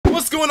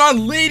going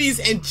on, ladies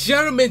and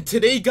gentlemen?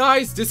 Today,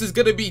 guys, this is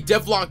gonna be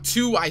Devlog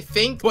 2, I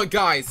think. But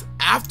guys,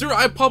 after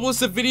I published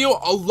the video,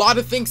 a lot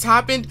of things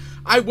happened.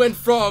 I went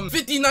from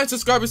 59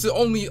 subscribers to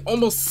only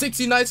almost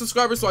 69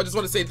 subscribers, so I just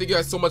want to say thank you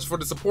guys so much for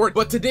the support.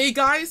 But today,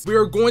 guys, we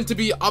are going to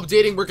be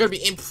updating, we're going to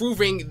be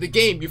improving the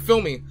game, you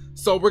feel me?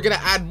 So we're going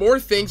to add more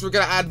things, we're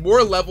going to add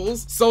more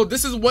levels. So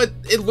this is what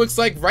it looks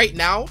like right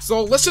now.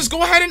 So let's just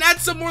go ahead and add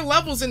some more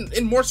levels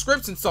and more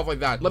scripts and stuff like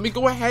that. Let me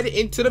go ahead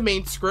into the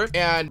main script,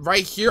 and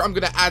right here, I'm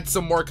going to add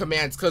some more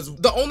commands because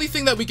the only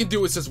thing that we can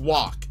do is just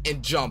walk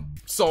and jump.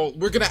 So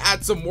we're going to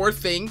add some more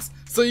things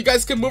so you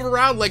guys can move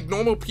around like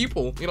normal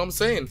people, you know what I'm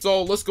saying?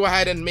 So let's go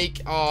ahead and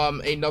make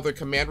another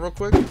command real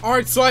quick. All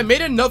right, so I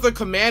made another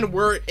command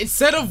where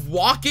instead of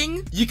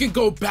walking, you can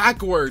go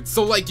backwards.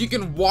 So like you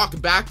can walk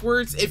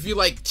backwards if you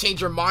like change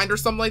your mind or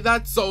something like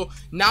that. So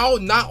now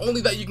not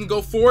only that you can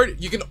go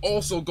forward, you can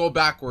also go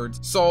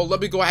backwards. So let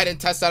me go ahead and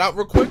test that out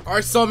real quick. All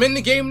right, so I'm in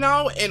the game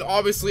now, and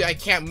obviously I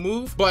can't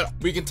move, but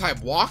we can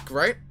type walk,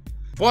 right?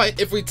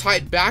 But if we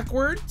type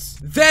backwards,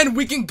 then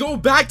we can go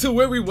back to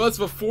where we was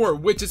before,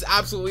 which is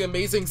absolutely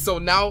amazing. So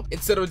now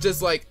instead of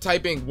just like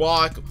typing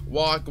walk,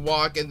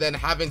 and then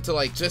having to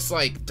like just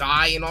like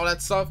die and all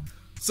that stuff.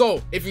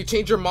 So if you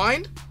change your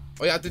mind,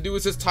 all you have to do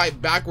is just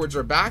type backwards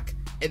or back,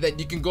 and then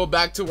you can go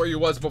back to where you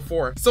was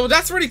before. So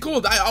that's pretty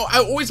cool. I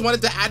always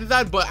wanted to add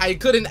that, but I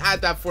couldn't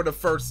add that for the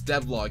first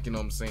devlog, you know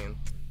what I'm saying?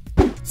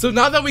 So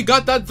now that we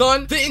got that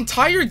done, the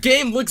entire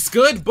game looks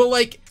good, but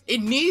like it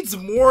needs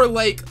more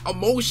like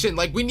emotion.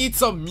 Like we need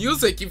some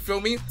music, you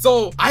feel me?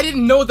 So I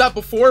didn't know that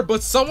before,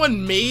 but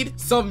someone made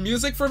some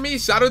music for me.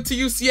 Shout out to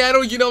you,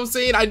 Seattle, you know what I'm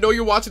saying? I know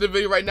you're watching the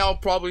video right now,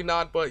 probably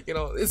not, but you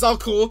know, it's all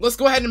cool. Let's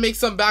go ahead and make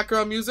some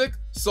background music.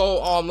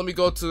 So let me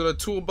go to the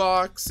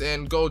toolbox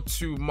and go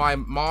to my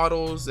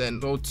models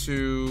and go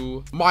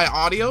to my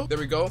audio. There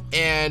we go.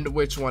 And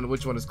which one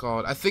is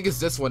called? I think it's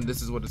this one.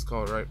 This is what it's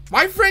called, right?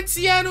 My friend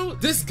Seattle,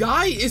 this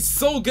guy is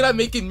so good at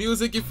making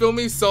music, you feel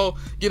me? So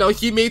you know,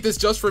 he made this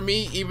just for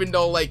me, even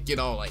though like, you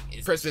know, like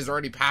Christmas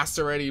already passed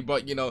already,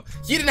 but you know,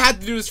 he didn't have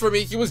to do this for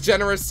me. He was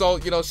generous. So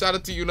you know, shout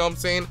out to you, know what I'm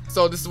saying?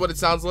 So this is what it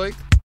sounds like.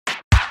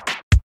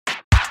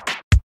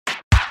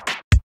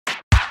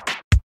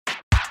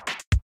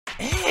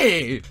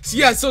 Hey,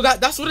 yeah, so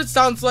that's what it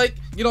sounds like,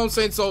 you know what I'm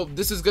saying? So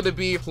this is gonna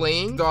be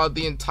playing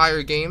the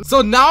entire game.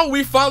 So now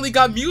we finally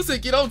got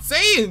music, you know what I'm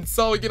saying?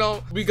 So you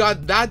know, we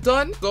got that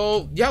done.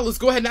 So yeah, let's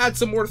go ahead and add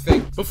some more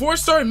things. Before I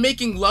start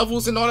making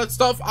levels and all that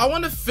stuff, I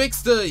want to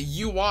fix the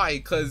UI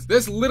because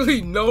there's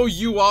literally no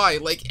UI.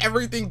 Like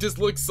everything just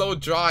looks so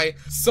dry.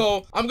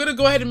 So I'm gonna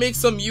go ahead and make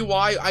some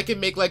UI. I can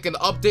make like an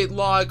update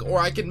log, or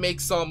I can make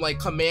some like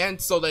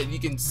commands so that you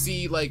can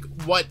see like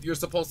what you're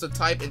supposed to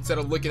type instead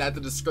of looking at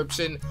the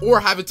description or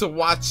having to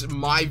watch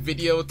my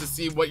video to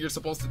see what you're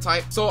supposed to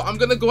type. So I'm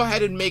gonna go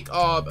ahead and make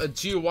a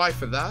GUI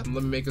for that.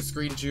 Let me make a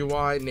screen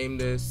GUI, name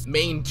this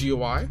main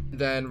GUI.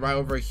 Then right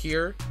over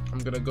here, I'm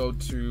gonna go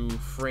to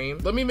frame.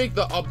 Let me make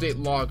the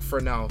update log for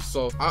now.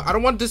 So I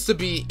don't want this to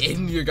be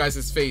in your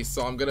guys' face,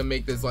 so I'm gonna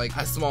make this like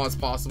as small as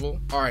possible.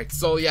 All right,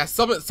 so yeah,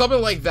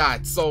 something like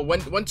that. So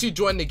once you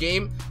join the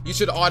game, you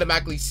should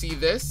automatically see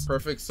this.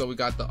 Perfect. So we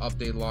got the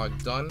update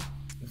log done.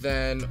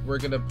 Then we're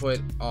gonna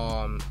put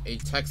a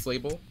text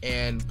label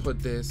and put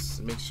this,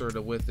 make sure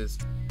the width is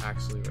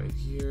actually right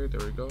here.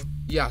 There we go.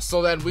 Yeah,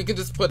 so then we can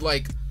just put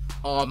like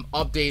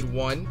update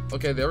 1.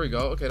 Okay, there we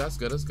go. Okay, that's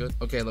good, that's good.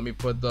 Okay, let me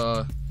put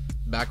the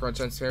background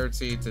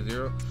transparency to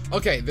 0.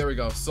 Okay, there we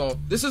go. So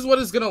this is what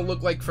it's gonna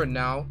look like for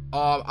now.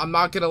 I'm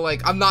not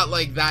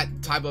like that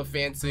type of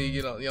fancy,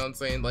 you know what I'm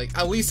saying? Like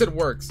at least it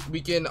works.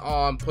 We can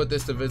put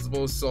this to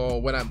visible, so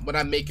when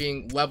I'm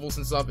making levels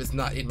and stuff, it's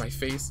not in my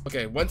face.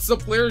 Okay, once the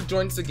player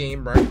joins the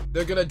game, right,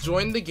 they're gonna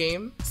join the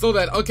game so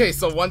that, okay,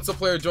 so once the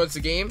player joins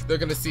the game, they're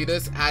gonna see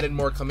this, add in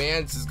more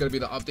commands. This is gonna be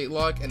the update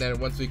log, and then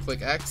once we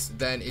click X,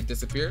 then it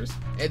disappears,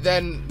 and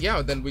then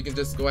yeah, then we can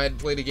just go ahead and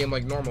play the game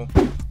like normal.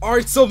 All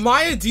right, so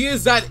my idea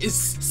is that is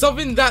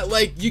something that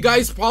like you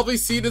guys probably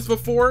seen this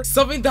before,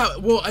 something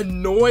that will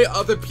annoy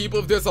other people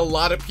if there's a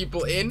lot of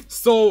people in.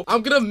 So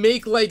I'm gonna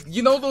make like,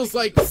 you know, those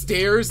like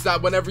stairs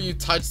that whenever you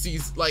touch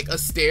these like a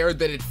stair,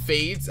 then it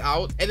fades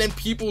out, and then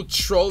people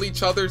troll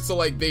each other, so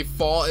like they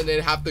fall and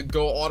then have to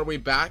go all the way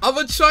back. I'm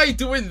gonna try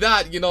doing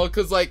that, you know,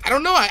 because like I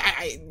don't know,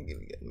 I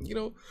you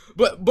know,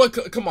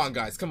 but come on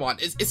guys, come on,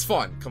 it's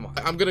fun, come on.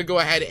 I'm gonna go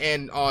ahead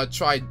and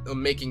try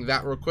making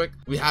that real quick.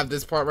 We have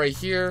this part right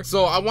here,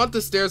 so I want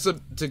the stairs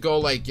to go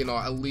like, you know,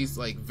 at least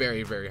like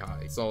very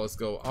high. So let's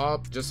go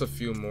up just a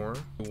few more,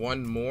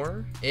 one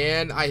more,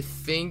 and I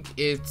think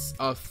it's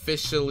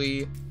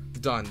officially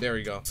done. There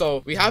we go.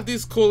 So we have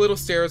these cool little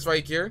stairs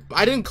right here.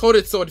 I didn't code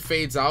it so it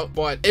fades out,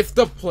 but if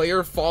the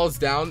player falls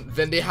down,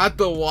 then they have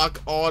to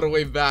walk all the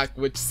way back,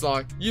 which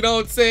sucks. You know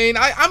what I'm saying?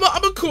 I'm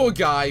a cool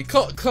guy.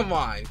 Come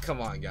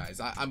on guys.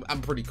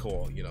 I'm pretty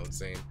cool, you know what I'm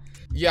saying?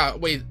 Yeah,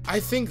 wait,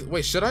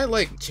 should I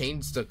like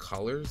change the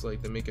colors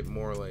like to make it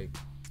more like,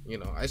 you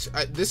know,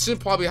 this should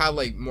probably have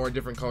like more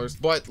different colors,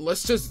 but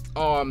let's just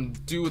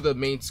do the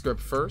main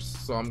script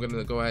first. So I'm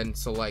gonna go ahead and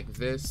select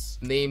this,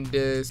 name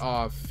this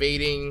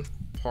fading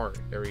part.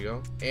 There we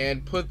go.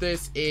 And put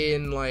this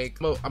in like,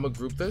 I'm gonna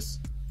group this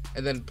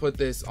and then put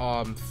this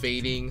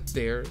fading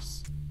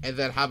stairs and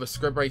then have a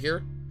script right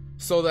here.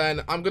 So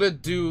then I'm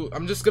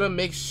just gonna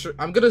make sure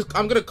I'm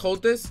gonna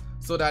code this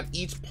so that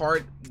each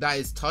part that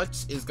is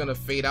touched is gonna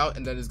fade out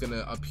and then it's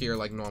gonna appear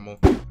like normal.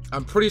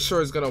 I'm pretty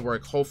sure it's gonna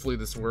work. Hopefully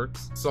this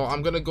works. So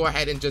I'm gonna go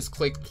ahead and just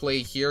click play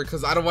here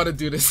because I don't want to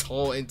do this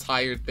whole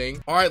entire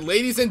thing. All right,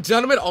 ladies and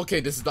gentlemen. Okay,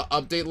 this is the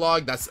update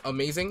log. That's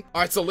amazing.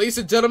 All right, so ladies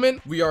and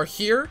gentlemen, we are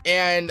here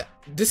and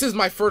this is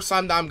my first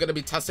time that I'm gonna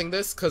be testing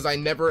this because I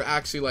never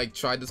actually like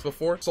tried this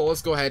before. So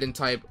let's go ahead and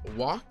type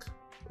walk.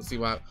 Let's see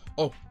what.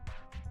 Oh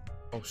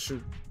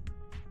shoot.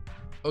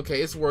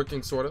 Okay, it's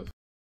working sort of.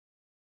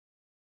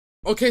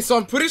 Okay, so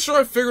I'm pretty sure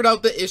I figured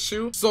out the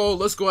issue. So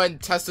let's go ahead and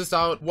test this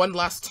out one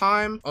last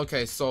time.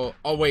 Okay, so,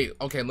 oh wait,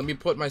 okay, let me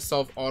put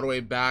myself all the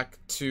way back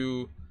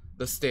to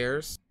the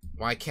stairs.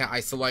 Why can't I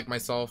select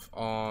myself?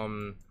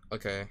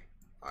 Okay,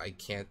 I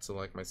can't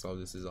select myself.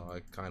 This is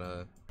kind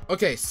of...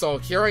 Okay, so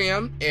here I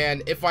am,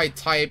 and if I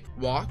type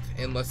walk,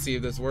 and let's see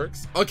if this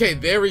works. Okay,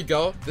 there we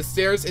go. The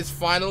stairs is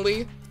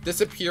finally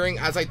disappearing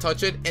as I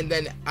touch it, and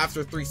then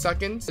after 3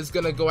 seconds, it's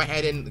gonna go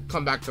ahead and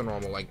come back to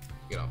normal, like,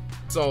 you know.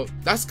 So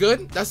that's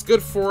good. That's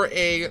good for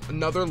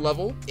another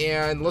level,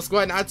 and let's go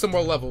ahead and add some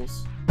more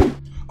levels.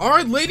 All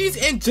right, ladies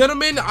and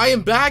gentlemen, I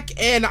am back,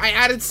 and I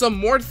added some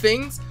more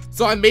things.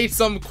 So I made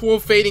some cool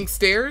fading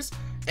stairs,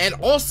 and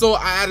also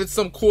I added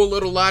some cool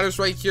little ladders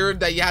right here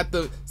that you have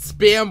to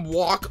spam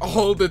walk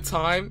all the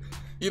time,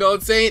 you know what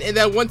I'm saying? And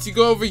then once you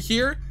go over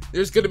here,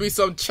 there's gonna be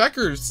some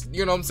checkers,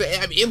 you know what I'm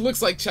saying? I mean, it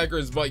looks like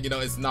checkers, but you know,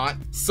 it's not.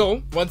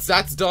 So once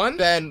that's done,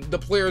 then the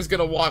player is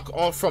gonna walk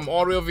all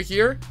the way over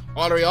here,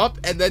 all the way up,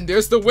 and then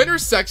there's the winner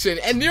section,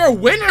 and you're a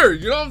winner,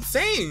 you know what I'm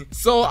saying?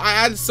 So I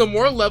added some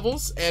more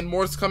levels, and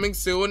more is coming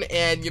soon,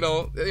 and you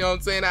know what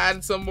I'm saying? I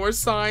added some more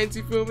signs,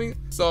 you feel me?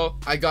 So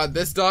I got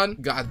this done,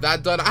 got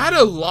that done. I had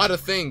a lot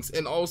of things,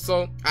 and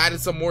also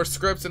added some more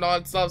scripts and all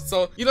that stuff.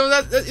 So you know,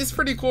 that is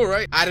pretty cool,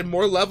 right? Added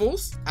more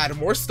levels, added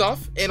more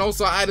stuff, and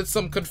also added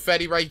some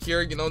confetti right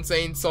here, you know what I'm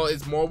saying? So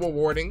it's more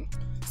rewarding.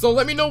 So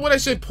let me know what I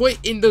should put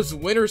in this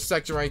winner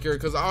section right here,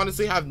 because I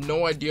honestly have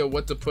no idea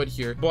what to put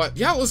here. But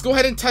yeah, let's go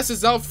ahead and test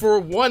this out for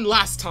one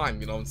last time,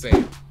 you know what I'm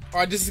saying? All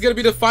right, this is gonna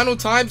be the final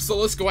time, so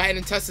let's go ahead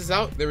and test this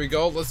out. There we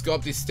go. Let's go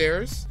up these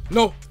stairs.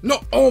 No,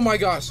 oh my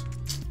gosh.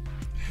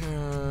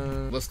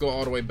 Let's go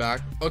all the way back.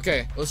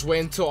 Okay, let's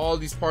wait until all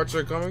these parts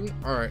are coming.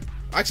 All right.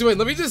 Actually, wait,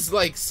 let me just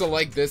like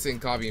select this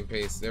and copy and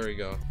paste. There we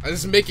go. I'm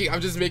just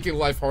making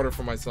life harder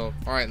for myself.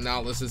 All right,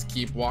 now let's just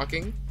keep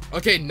walking.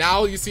 Okay,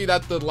 now you see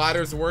that the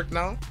ladders work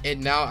now.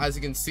 And now, as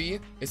you can see,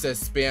 it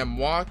says spam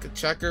walk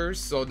checkers.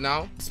 So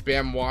now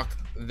spam walk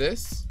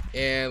this,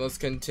 and let's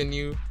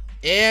continue.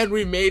 And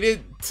we made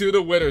it to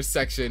the winner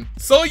section.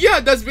 So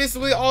yeah, that's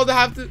basically all that I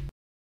have to